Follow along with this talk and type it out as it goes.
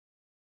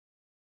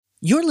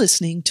You're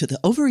listening to the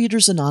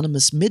Overeaters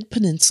Anonymous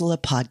Mid-Peninsula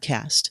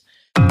podcast.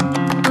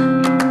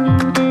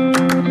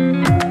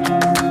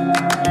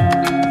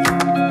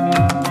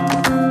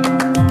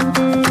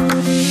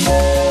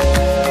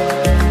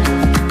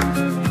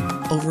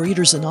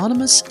 Overeaters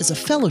Anonymous is a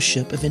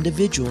fellowship of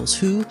individuals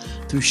who,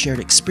 through shared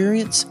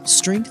experience,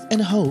 strength,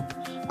 and hope,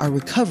 are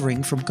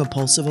recovering from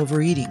compulsive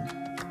overeating.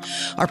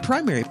 Our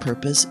primary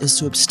purpose is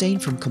to abstain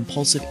from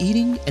compulsive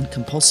eating and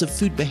compulsive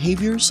food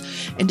behaviors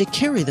and to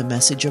carry the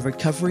message of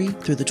recovery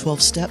through the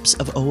 12 steps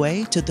of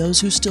OA to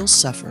those who still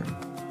suffer.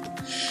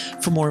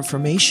 For more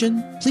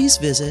information, please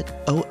visit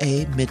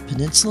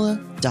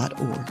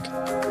oamidpeninsula.org.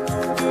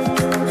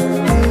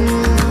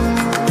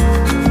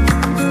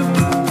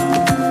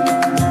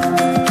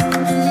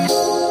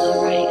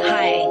 All right.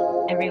 Hi,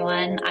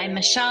 everyone. I'm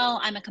Michelle.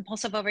 I'm a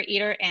compulsive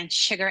overeater and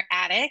sugar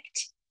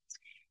addict.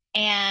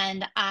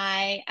 And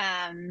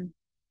I'm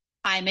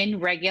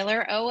in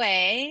regular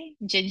OA.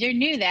 Ginger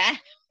knew that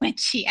when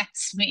she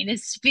asked me to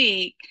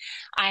speak.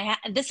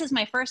 This is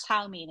my first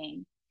HOW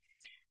meeting.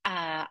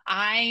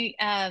 I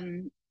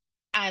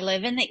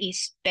live in the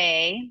East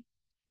Bay.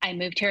 I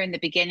moved here in the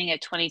beginning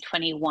of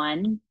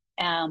 2021.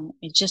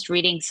 Just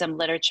reading some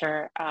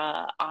literature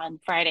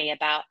on Friday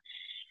about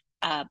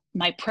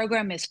my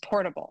program is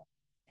portable.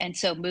 And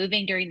so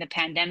moving during the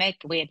pandemic,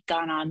 we had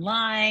gone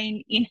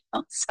online,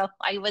 so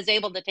I was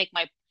able to take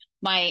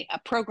my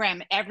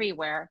program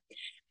everywhere.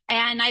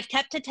 And I've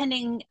kept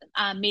attending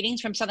meetings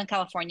from Southern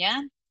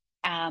California.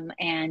 But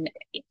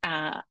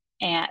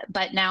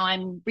now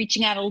I'm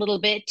reaching out a little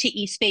bit to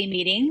East Bay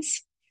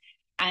meetings.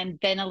 I've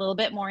been a little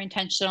bit more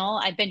intentional.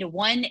 I've been to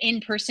one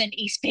in-person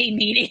East Bay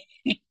meeting.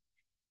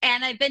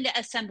 And I've been to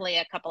Assembly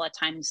a couple of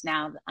times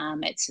now.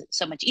 It's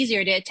so much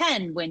easier to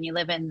attend when you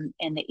live in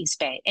the East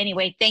Bay.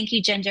 Anyway, thank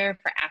you, Ginger,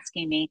 for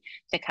asking me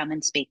to come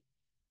and speak.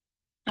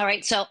 All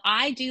right, so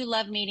I do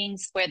love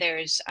meetings where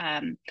there's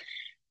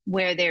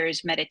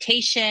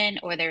meditation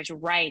or there's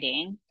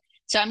writing.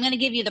 So I'm going to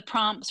give you the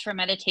prompts for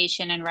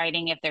meditation and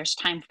writing if there's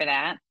time for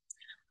that.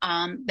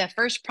 The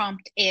first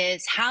prompt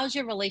is, how's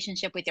your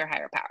relationship with your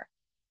higher power?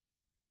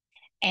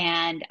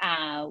 And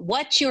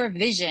what's your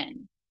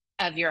vision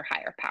of your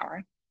higher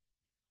power?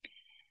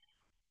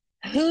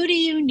 Who do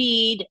you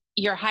need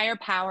your higher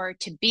power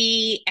to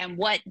be, and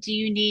what do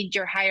you need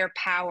your higher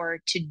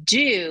power to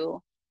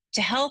do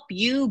to help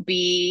you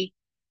be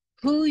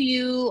who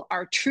you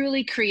are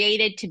truly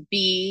created to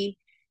be,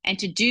 and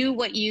to do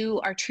what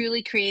you are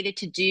truly created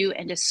to do,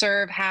 and to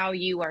serve how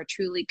you are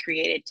truly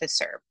created to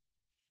serve?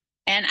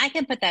 And I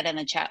can put that in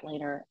the chat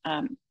later.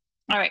 All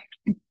right.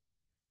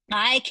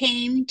 I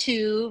came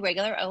to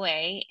regular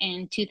OA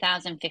in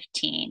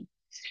 2015,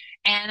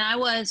 and I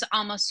was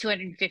almost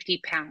 250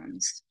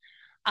 pounds.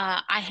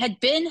 I had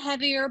been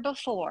heavier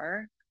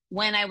before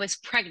when I was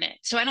pregnant,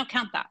 so I don't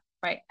count that,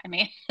 right? I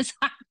mean,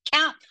 I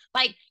count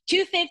like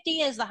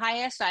 250 is the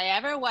highest I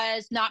ever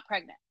was not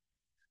pregnant.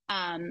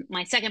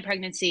 My second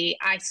pregnancy,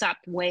 I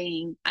stopped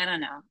weighing, I don't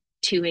know,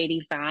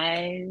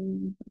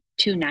 285,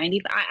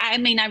 290. I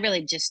mean, I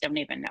really just don't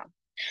even know.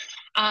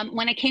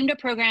 When I came to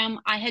program,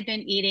 I had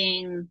been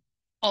eating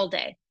all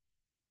day.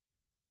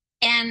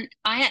 And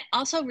I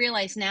also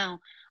realized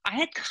now I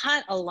had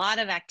cut a lot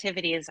of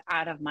activities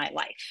out of my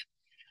life.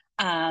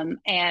 And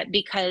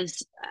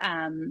because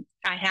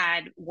I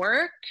had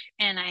work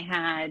and I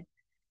had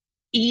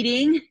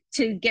eating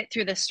to get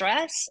through the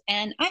stress,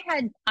 and I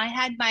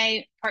had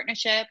my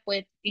partnership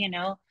with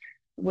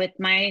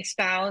my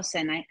spouse,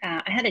 and I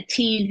had a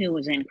teen who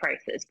was in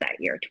crisis that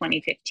year,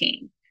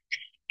 2015,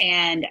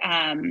 and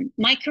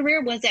my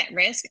career was at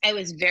risk. I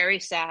was very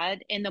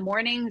sad. In the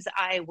mornings,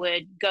 I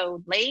would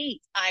go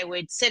late. I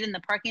would sit in the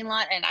parking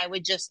lot, and I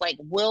would just like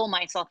will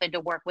myself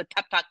into work with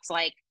pep talks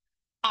like,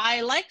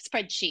 I like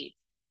spreadsheets.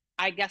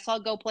 I guess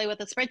I'll go play with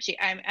a spreadsheet.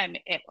 All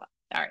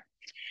right.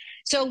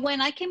 So when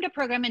I came to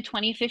program in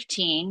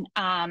 2015,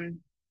 I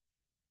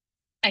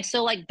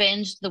still like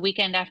binged the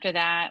weekend after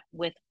that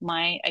with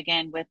my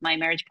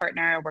marriage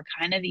partner. We're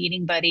kind of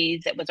eating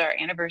buddies. It was our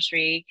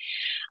anniversary.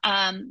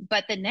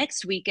 But the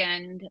next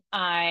weekend,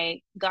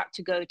 I got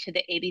to go to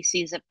the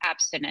ABCs of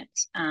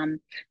abstinence.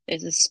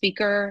 There's a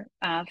speaker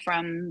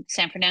from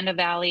San Fernando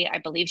Valley. I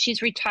believe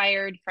she's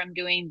retired from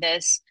doing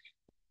this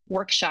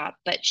workshop,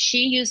 but she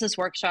used this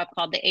workshop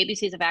called the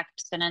ABCs of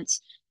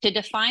abstinence to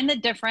define the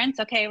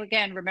difference. Okay,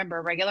 again,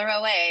 remember regular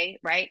OA,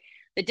 right?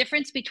 The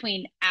difference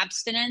between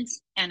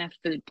abstinence and a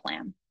food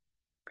plan.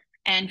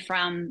 And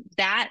from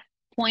that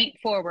point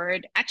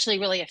forward, actually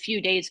really a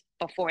few days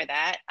before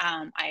that,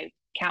 I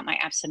count my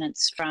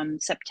abstinence from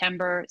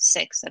September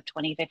 6th of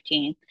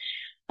 2015.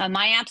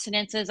 My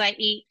abstinence is I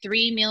eat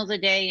 3 meals a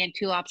day and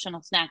 2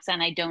 optional snacks,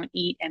 and I don't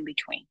eat in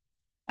between.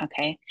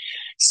 Okay,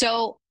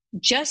 so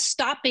just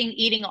stopping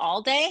eating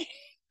all day,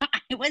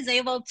 I was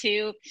able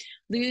to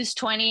lose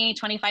 20,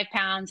 25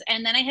 pounds.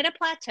 And then I hit a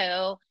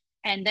plateau,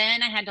 and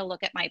then I had to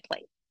look at my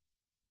plate.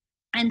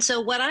 And so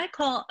what I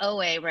call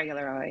OA,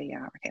 regular OA,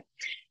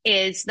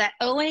 is that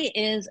OA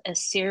is a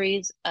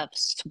series of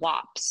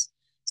swaps.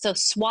 So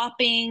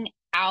swapping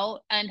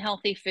out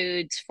unhealthy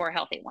foods for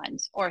healthy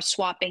ones, or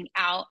swapping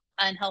out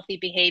unhealthy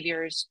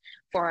behaviors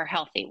for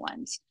healthy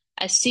ones.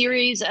 A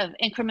series of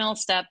incremental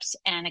steps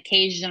and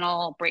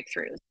occasional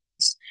breakthroughs.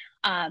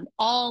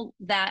 All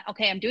that,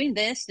 okay, I'm doing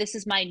this. This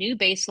is my new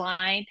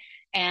baseline,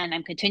 and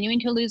I'm continuing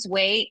to lose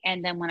weight.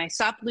 And then when I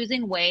stop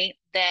losing weight,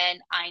 then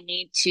I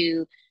need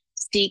to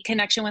seek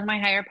connection with my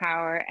higher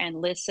power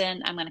and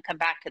listen. I'm going to come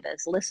back to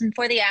this. Listen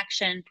for the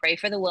action, pray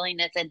for the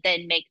willingness, and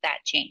then make that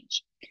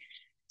change.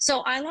 So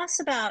I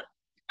lost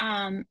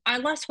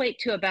weight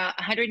to about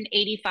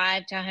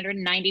 185 to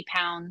 190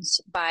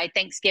 pounds by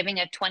Thanksgiving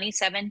of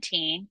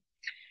 2017.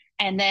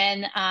 And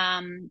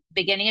then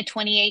beginning of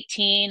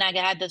 2018, I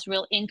had this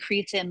real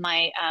increase in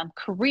my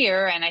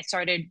career, and I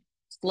started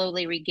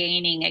slowly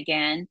regaining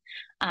again.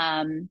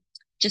 I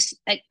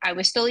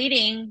was still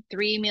eating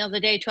 3 meals a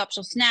day, 2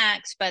 optional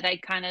snacks, but I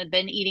kind of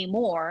been eating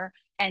more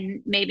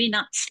and maybe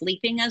not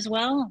sleeping as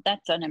well.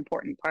 That's an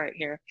important part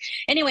here.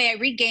 Anyway,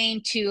 I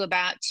regained to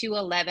about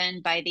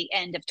 211 by the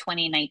end of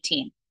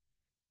 2019.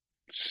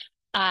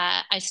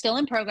 I still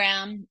in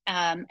program,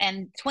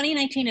 and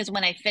 2019 is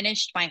when I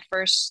finished my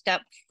first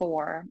step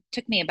 4. It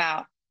took me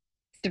about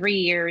 3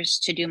 years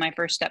to do my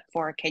first step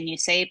 4. Can you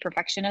say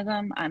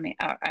perfectionism? I mean,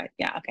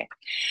 yeah, okay.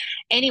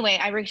 Anyway,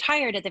 I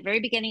retired at the very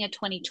beginning of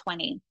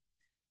 2020,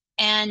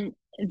 and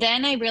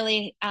then I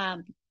really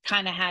kind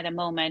of had a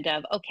moment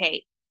of,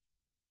 okay,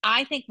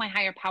 I think my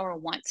higher power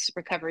wants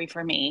recovery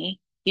for me,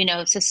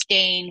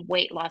 sustain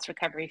weight loss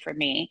recovery for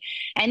me.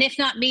 And if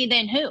not me,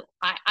 then who?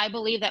 I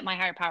believe that my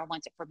higher power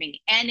wants it for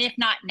me. And if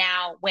not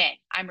now, when?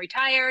 I'm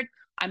retired,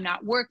 I'm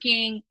not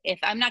working. If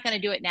I'm not going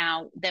to do it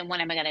now, then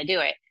when am I going to do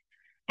it?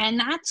 And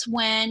that's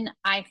when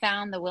I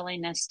found the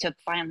willingness to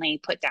finally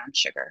put down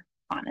sugar.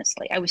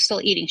 Honestly, I was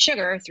still eating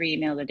sugar, 3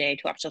 meals a day,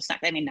 2 optional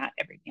snacks. I mean, not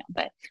every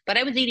meal, but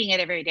I was eating it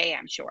every day,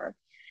 I'm sure.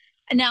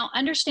 And now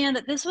understand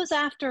that this was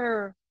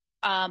after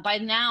by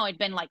now it'd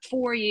been like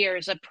 4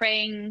 years of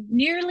praying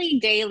nearly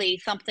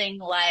daily, something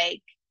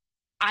like,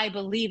 I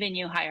believe in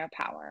you, higher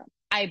power.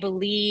 I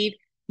believe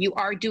you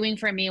are doing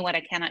for me what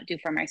I cannot do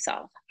for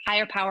myself.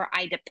 Higher power,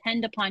 I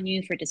depend upon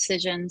you for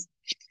decisions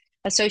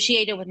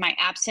associated with my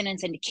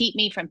abstinence and to keep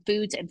me from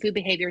foods and food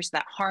behaviors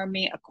that harm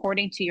me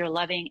according to your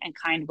loving and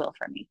kind will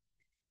for me.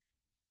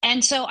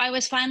 And so I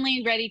was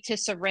finally ready to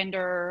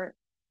surrender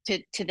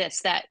to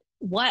this, that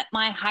what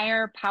my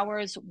higher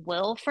powers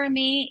will for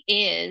me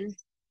is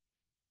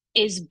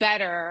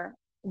better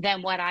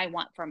than what I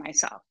want for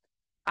myself.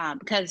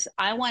 Because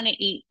I want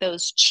to eat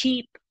those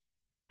cheap,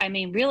 I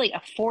mean, really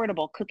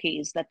affordable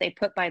cookies that they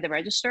put by the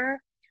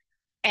register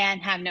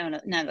and have none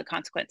of the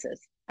consequences.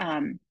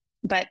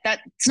 But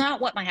that's not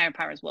what my higher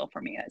powers will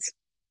for me is.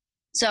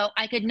 So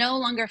I could no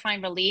longer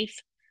find relief.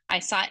 I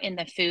saw it in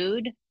the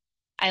food.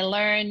 I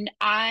learned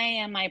I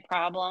am my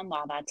problem.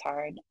 Wow, that's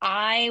hard.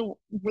 I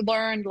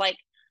learned like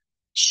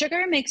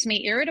sugar makes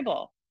me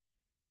irritable.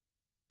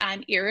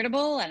 I'm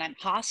irritable and I'm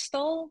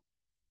hostile.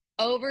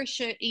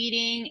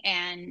 Overeating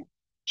and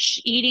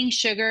eating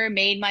sugar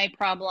made my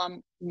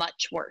problem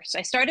much worse.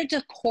 I started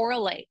to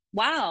correlate.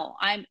 Wow,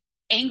 I'm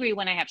angry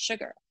when I have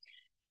sugar.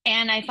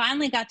 And I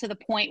finally got to the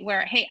point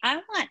where, hey, I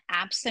want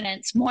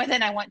abstinence more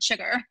than I want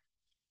sugar.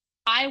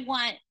 I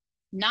want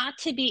not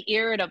to be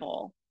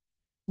irritable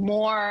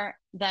more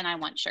than I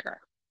want sugar.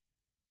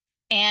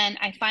 And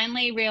I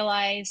finally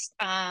realized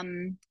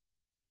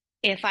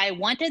if I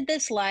wanted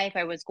this life,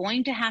 I was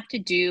going to have to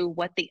do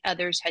what the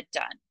others had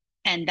done.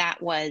 And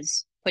that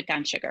was put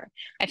down sugar.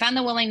 I found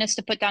the willingness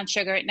to put down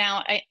sugar.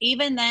 Now,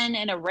 even then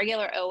in a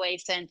regular OA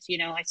sense,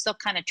 I still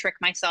kind of trick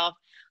myself.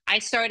 I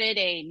started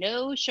a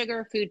no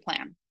sugar food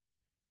plan.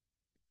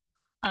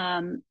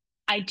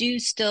 I do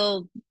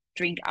still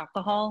drink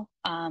alcohol.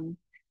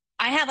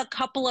 I have a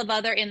couple of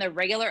other in the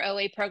regular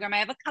OA program. I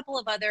have a couple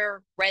of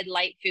other red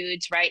light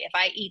foods, right? If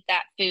I eat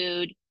that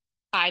food,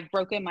 I've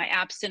broken my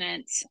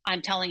abstinence.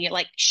 I'm telling you,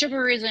 like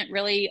sugar isn't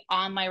really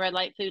on my red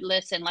light food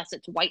list unless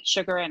it's white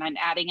sugar and I'm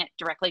adding it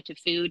directly to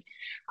food.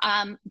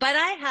 But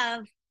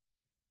I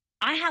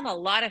have a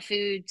lot of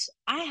foods.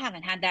 I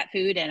haven't had that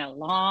food in a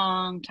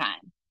long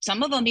time.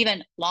 Some of them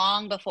even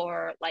long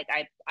before like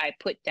I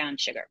put down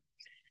sugar.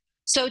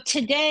 So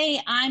today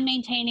I'm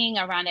maintaining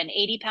around an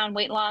 80-pound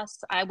weight loss.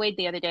 I weighed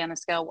the other day on the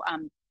scale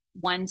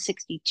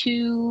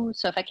 162.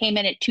 So if I came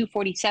in at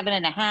 247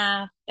 and a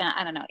half,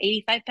 I don't know,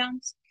 85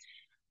 pounds.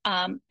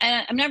 And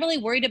I'm not really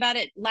worried about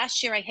it.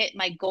 Last year I hit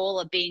my goal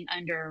of being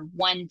under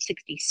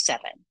 167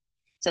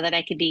 so that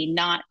I could be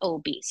not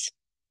obese.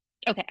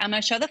 Okay, I'm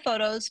going to show the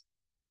photos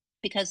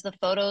because the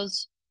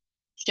photos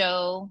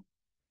show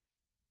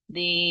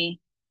the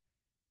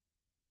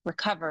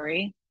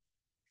recovery.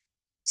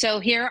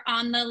 So here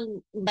on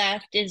the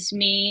left is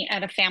me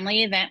at a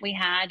family event we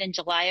had in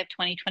July of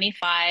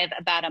 2025,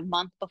 about a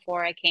month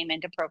before I came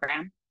into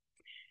program.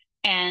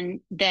 And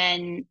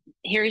then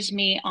here's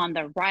me on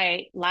the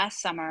right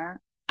last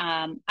summer.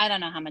 I don't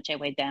know how much I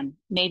weighed then.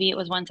 Maybe it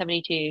was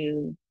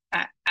 172.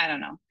 I don't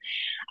know.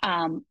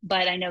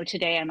 But I know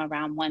today I'm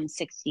around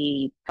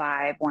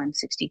 165,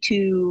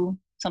 162,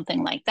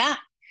 something like that.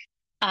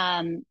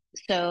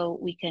 So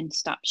we can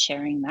stop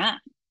sharing that.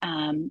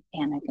 And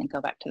I can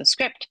go back to the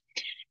script.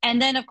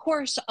 And then, of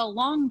course,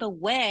 along the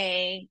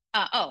way,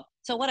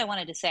 so what I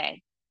wanted to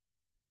say,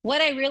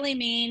 what I really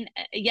mean,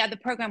 yeah, the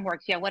program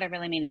works. Yeah, what I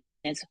really mean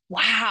is,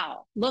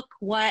 wow, look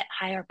what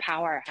higher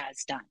power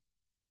has done,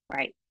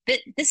 right?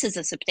 This is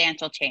a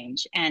substantial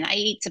change, and I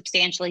eat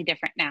substantially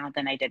different now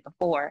than I did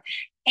before.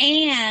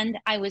 And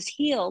I was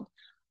healed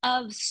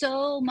of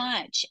so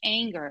much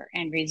anger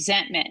and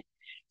resentment,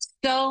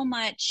 so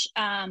much,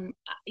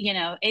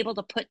 able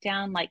to put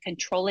down like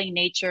controlling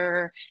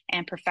nature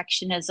and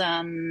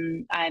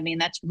perfectionism. I mean,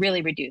 that's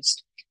really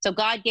reduced. So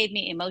God gave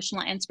me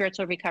emotional and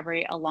spiritual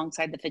recovery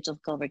alongside the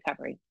physical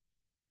recovery.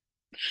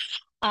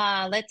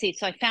 Let's see.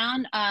 So I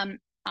found on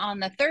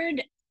the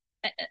third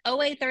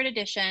OA third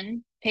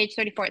edition, page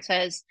 34, it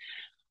says,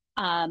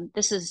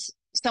 this is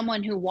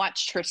someone who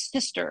watched her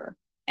sister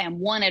and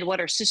wanted what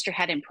her sister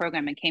had in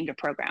program and came to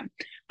program.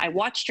 I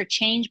watched her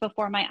change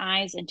before my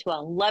eyes into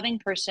a loving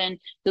person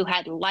who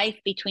had life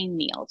between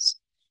meals.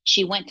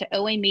 She went to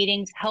OA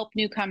meetings, helped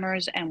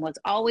newcomers, and was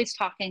always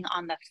talking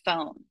on the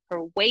phone.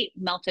 Her weight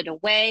melted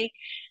away,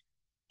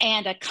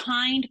 and a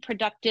kind,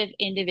 productive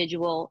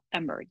individual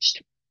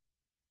emerged.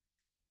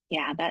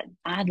 Yeah, that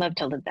I'd love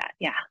to live that.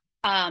 Yeah.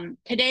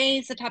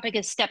 Today's the topic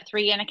is step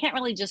 3, and I can't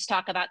really just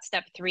talk about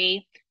step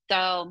 3.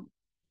 So,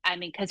 I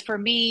mean, because for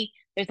me,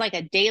 there's like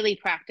a daily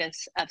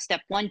practice of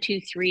step 1,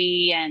 2,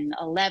 3, and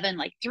 11.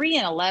 Like 3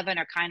 and 11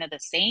 are kind of the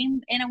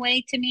same in a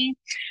way to me.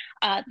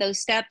 Those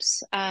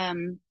steps,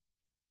 and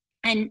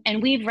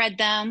we've read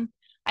them.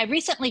 I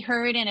recently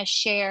heard in a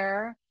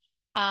share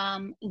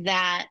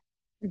that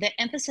the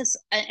emphasis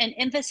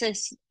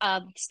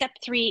of step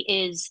 3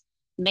 is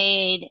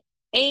made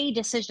a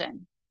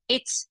decision.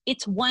 It's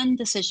one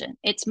decision.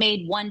 It's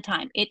made one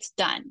time. It's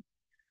done.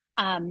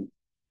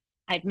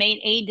 I've made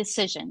a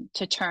decision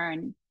to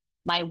turn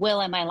my will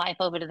and my life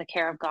over to the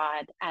care of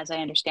God as I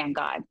understand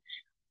God.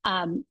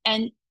 And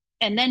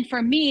then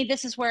for me,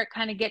 this is where it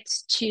kind of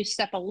gets to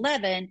step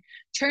 11.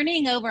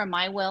 Turning over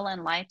my will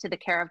and life to the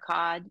care of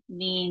God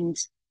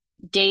means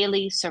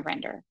daily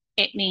surrender.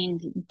 It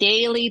means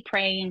daily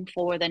praying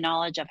for the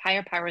knowledge of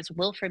higher power's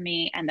will for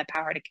me and the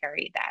power to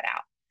carry that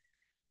out.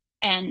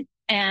 And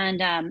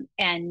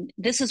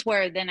this is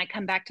where then I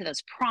come back to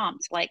those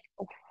prompts, like,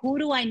 who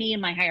do I need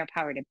my higher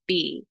power to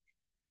be?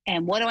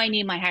 And what do I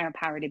need my higher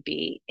power to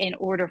be in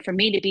order for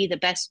me to be the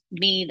best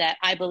me that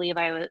I believe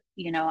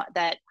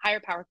that higher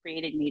power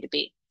created me to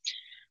be?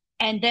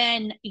 And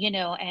then,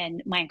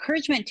 and my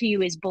encouragement to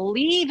you is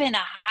believe in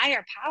a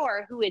higher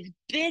power who is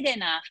big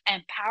enough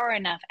and power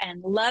enough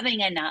and loving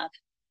enough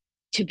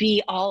to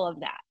be all of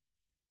that.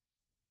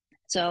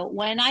 So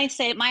when I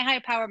say my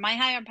higher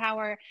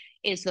power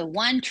is the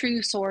one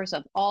true source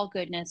of all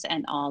goodness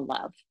and all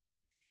love.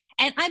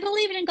 And I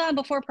believed in God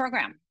before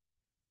program.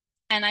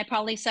 And I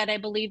probably said I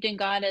believed in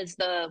God as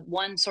the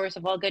one source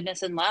of all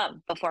goodness and love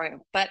before,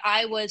 but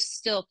I was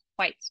still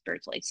quite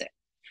spiritually sick.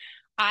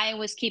 I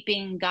was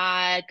keeping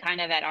God kind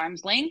of at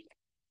arm's length,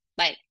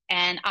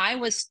 and I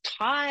was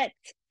taught,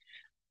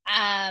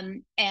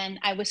 and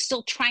I was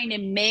still trying to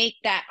make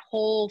that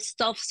whole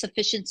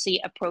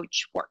self-sufficiency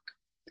approach work.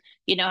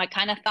 I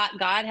kind of thought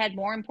God had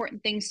more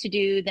important things to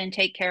do than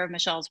take care of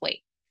Michelle's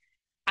weight.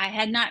 I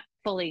had not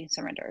fully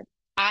surrendered.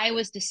 I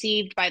was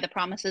deceived by the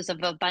promises of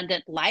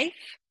abundant life,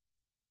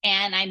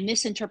 and I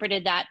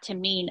misinterpreted that to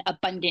mean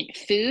abundant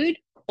food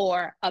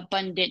or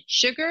abundant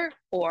sugar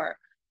or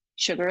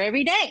sugar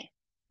every day,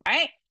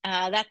 right?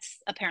 That's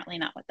apparently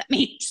not what that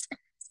means.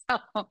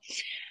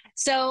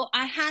 So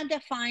I had to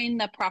find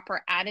the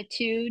proper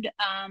attitude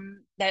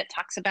that it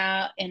talks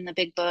about in the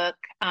big book.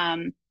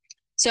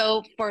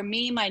 So for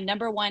me, my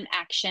number one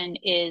action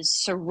is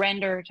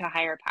surrender to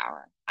higher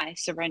power. I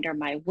surrender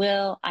my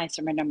will. I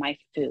surrender my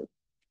food.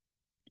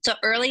 So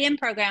early in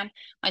program,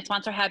 my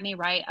sponsor had me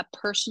write a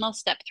personal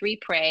step 3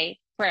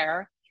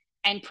 prayer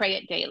and pray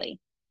it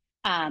daily.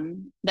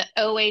 The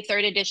OA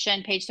third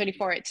edition, page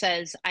 34, it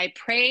says, I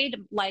prayed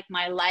like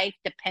my life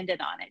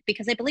depended on it,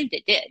 because I believed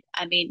it did.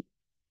 I mean,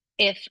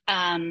 if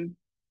I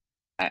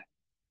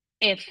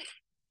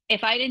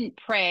didn't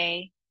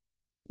pray,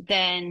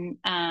 then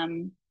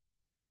am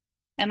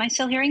I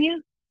still hearing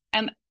you?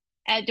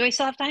 Do I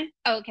still have time?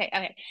 Oh,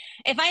 okay.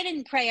 If I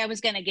didn't pray, I was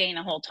going to gain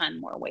a whole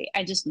ton more weight.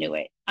 I just knew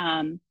it.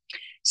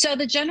 So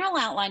the general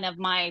outline of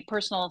my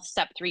personal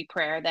step 3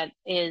 prayer, that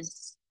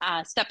is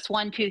steps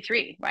 1, 2,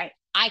 3, right?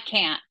 I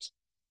can't.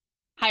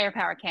 Higher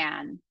power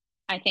can.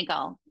 I think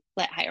I'll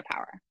let higher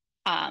power.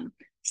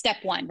 Step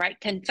 1, right?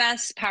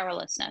 Confess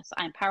powerlessness.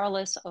 I'm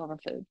powerless over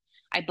food.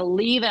 I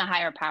believe in a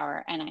higher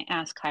power, and I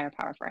ask higher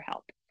power for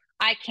help.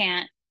 I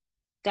can't.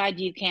 God,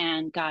 you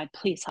can. God,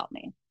 please help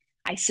me.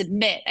 I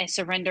submit, I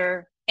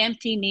surrender,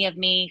 empty me of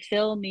me,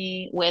 fill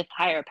me with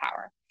higher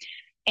power.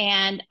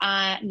 And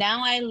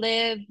now I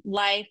live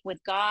life with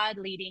God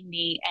leading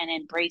me and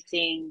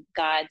embracing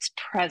God's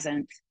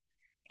presence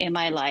in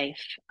my life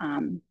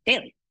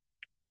daily.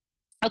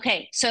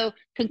 Okay, so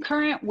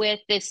concurrent with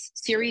this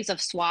series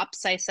of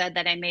swaps I said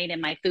that I made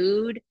in my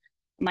food,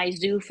 my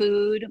zoo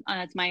food,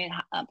 as my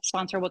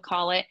sponsor would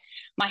call it.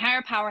 My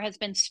higher power has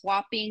been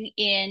swapping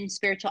in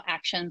spiritual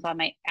actions on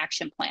my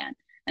action plan.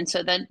 And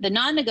so the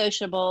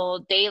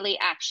non-negotiable daily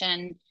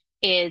action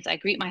is I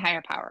greet my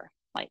higher power.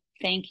 Like,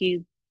 thank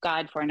you,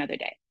 God, for another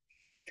day.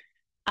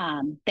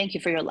 Thank you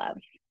for your love.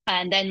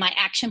 And then my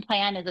action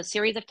plan is a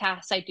series of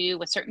tasks I do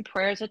with certain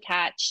prayers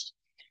attached.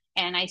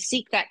 And I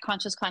seek that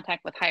conscious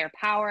contact with higher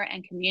power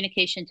and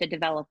communication to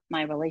develop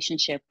my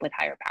relationship with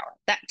higher power.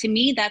 That, to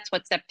me, that's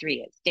what step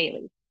 3 is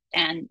daily.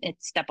 And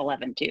it's step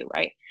 11 too,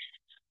 right?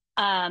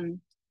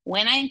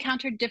 When I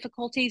encounter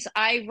difficulties,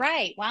 I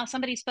write. Wow,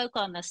 somebody spoke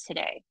on this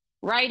today.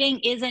 Writing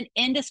is an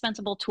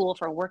indispensable tool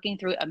for working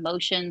through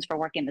emotions, for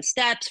working the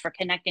steps, for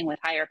connecting with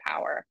higher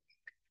power.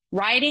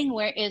 Writing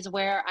is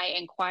where I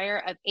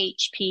inquire of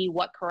HP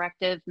what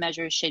corrective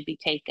measures should be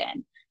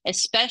taken,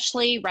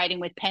 especially writing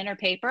with pen on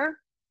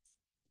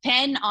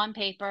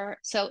paper.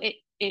 So it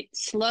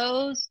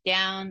slows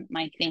down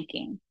my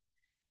thinking.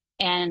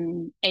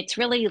 And it's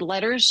really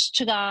letters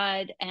to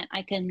God, and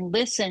I can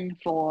listen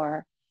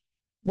for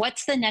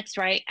what's the next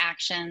right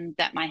action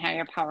that my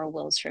higher power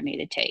wills for me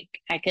to take.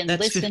 I can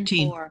That's listen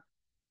 15. for,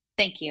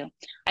 thank you.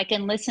 I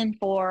can listen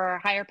for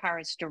higher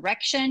power's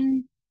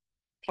direction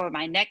for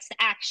my next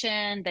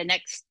action, the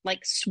next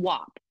like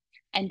swap.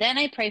 And then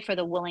I pray for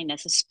the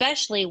willingness,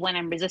 especially when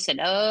I'm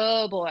resistant.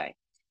 Oh boy.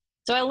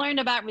 So I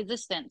learned about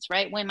resistance,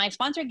 right? When my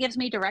sponsor gives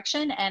me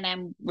direction and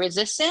I'm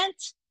resistant,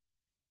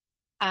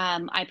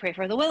 I pray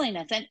for the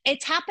willingness. And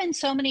it's happened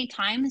so many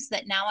times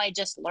that now I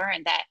just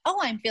learned that,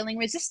 oh, I'm feeling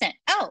resistant.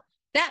 Oh,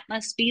 that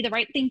must be the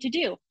right thing to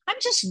do. I'm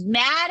just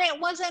mad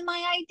it wasn't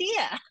my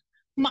idea.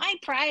 My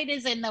pride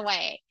is in the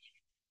way.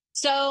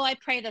 So I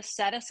pray the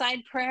set aside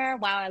prayer.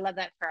 Wow, I love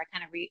that prayer. I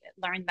kind of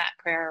learned that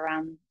prayer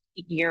around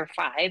year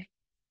 5.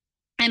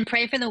 And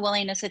pray for the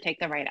willingness to take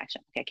the right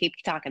action. Okay, keep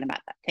talking about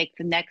that. Take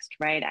the next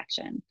right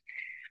action.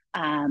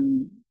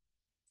 I'm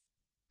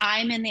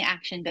in the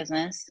action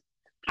business.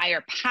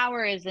 Higher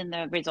power is in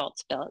the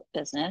results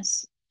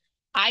business.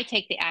 I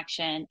take the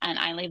action and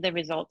I leave the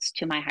results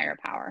to my higher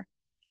power.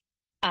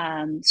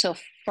 So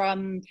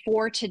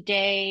for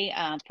today,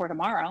 for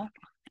tomorrow,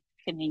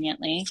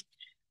 conveniently,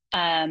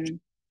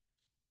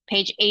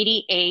 page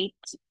 88,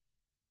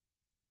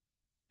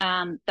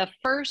 the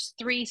first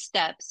 3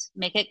 steps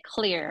make it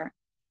clear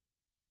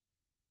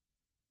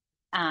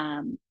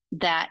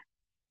that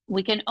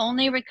we can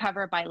only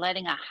recover by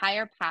letting a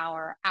higher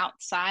power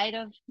outside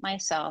of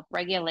myself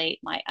regulate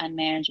my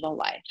unmanageable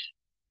life.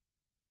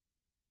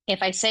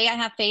 If I say I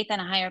have faith in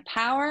a higher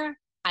power,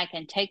 I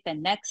can take the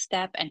next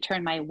step and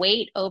turn my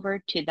weight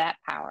over to that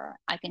power.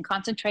 I can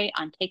concentrate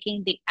on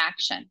taking the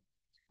action,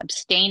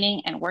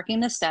 abstaining and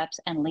working the steps,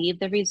 and leave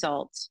the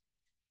results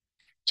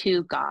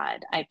to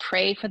God. I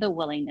pray for the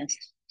willingness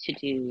to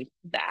do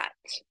that.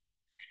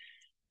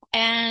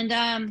 And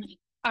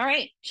all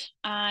right,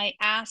 I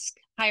ask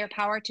higher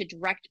power to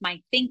direct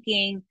my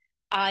thinking.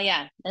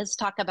 Let's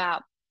talk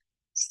about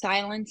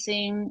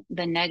silencing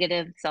the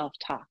negative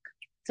self-talk.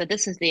 So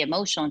this is the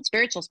emotional and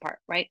spiritual part,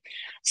 right?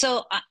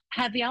 So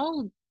have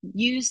y'all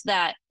used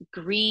that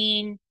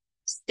green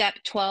step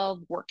 12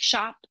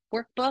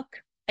 workbook?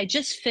 I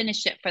just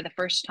finished it for the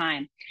first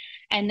time.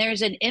 And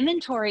there's an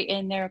inventory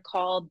in there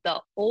called the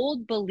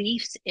Old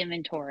Beliefs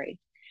Inventory.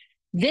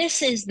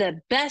 This is the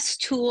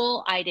best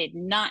tool I did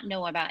not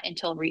know about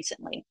until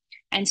recently.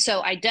 And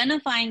so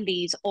identifying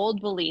these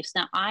old beliefs,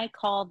 now I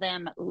call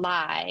them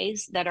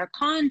lies that are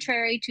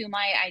contrary to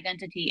my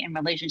identity and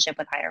relationship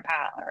with higher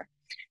power,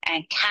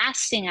 and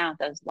casting out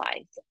those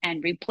lies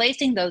and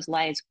replacing those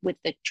lies with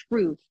the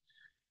truth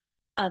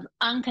of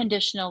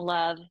unconditional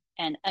love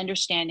and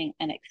understanding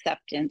and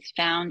acceptance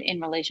found in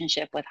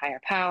relationship with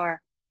higher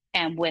power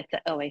and with the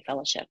OA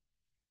fellowship.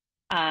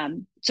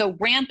 So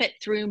rampant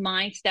through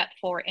my step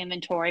 4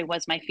 inventory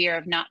was my fear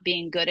of not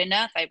being good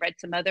enough. I read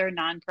some other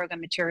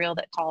non-program material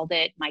that called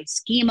it my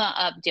schema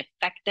of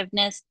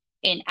defectiveness,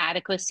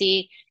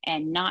 inadequacy,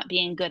 and not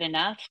being good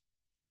enough.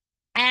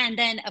 And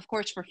then, of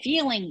course, for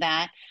feeling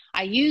that,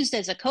 I used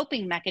as a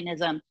coping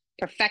mechanism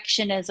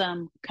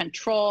perfectionism,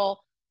 control,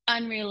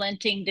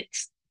 unrelenting,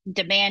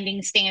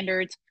 demanding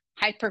standards,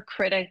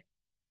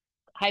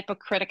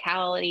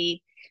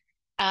 hypercriticality,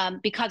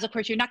 because of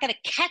course you're not going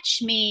to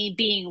catch me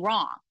being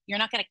wrong. You're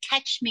not going to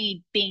catch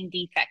me being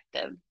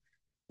defective.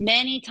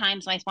 Many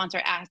times my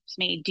sponsor asks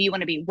me, do you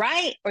want to be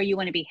right or you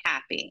want to be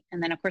happy?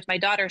 And then of course my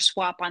daughter's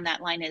swap on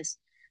that line is,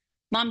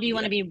 Mom, do you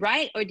want to be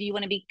right or do you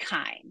want to be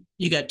kind?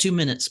 You got 2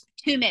 minutes.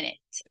 2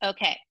 minutes.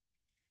 Okay.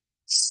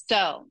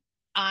 So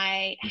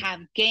I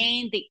have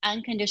gained the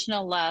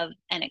unconditional love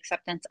and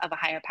acceptance of a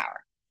higher power.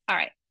 All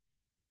right.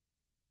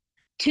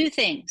 2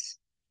 things.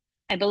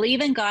 I believe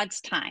in God's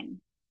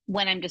time.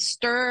 When I'm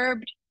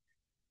disturbed,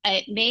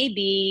 it may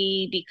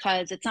be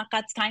because it's not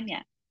God's time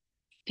yet.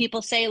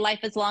 People say life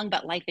is long,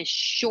 but life is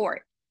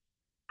short.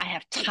 I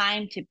have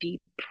time to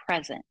be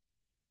present,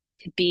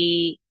 to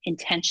be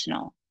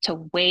intentional,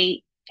 to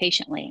wait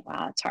patiently.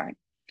 Wow, it's hard.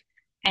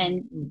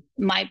 And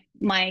my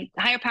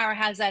higher power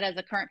has that as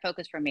a current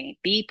focus for me.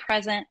 Be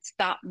present,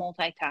 stop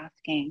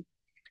multitasking.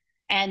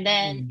 And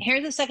then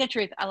here's the second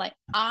truth.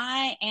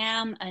 I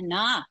am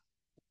enough.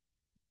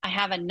 I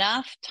have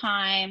enough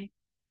time,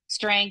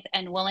 strength,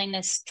 and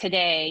willingness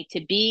today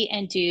to be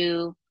and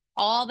do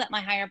all that my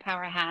higher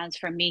power has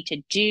for me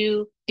to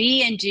do,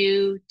 be and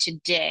do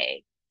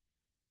today.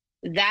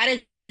 That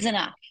is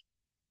enough.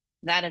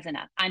 That is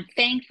enough. I'm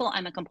thankful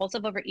I'm a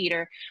compulsive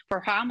overeater for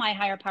how my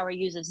higher power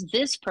uses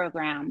this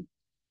program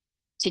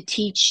to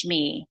teach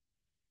me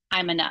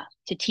I'm enough,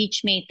 to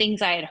teach me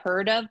things I had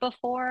heard of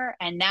before,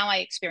 and now I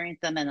experience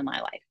them in my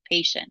life.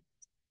 Patience,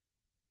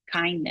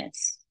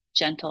 kindness,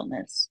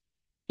 gentleness,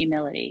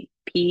 humility,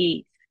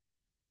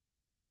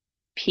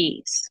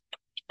 peace.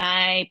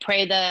 I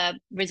pray the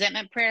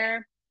resentment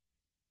prayer,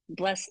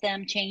 bless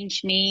them,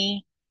 change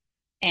me.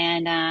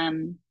 And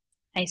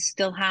I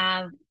still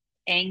have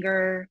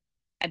anger.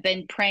 I've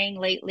been praying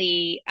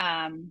lately,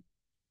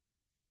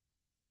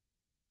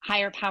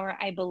 higher power,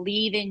 I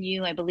believe in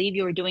you. I believe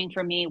you are doing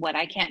for me what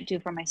I can't do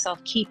for myself,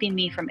 keeping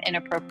me from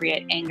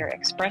inappropriate anger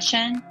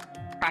expression.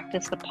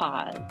 Practice the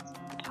pause.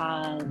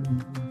 Pause,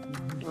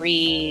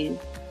 breathe,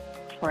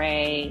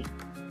 pray,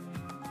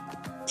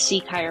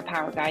 seek higher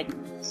power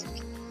guidance,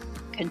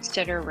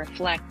 consider,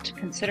 reflect,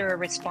 consider a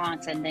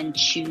response, and then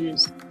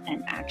choose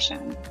an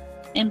action.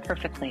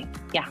 Imperfectly.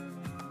 Yeah.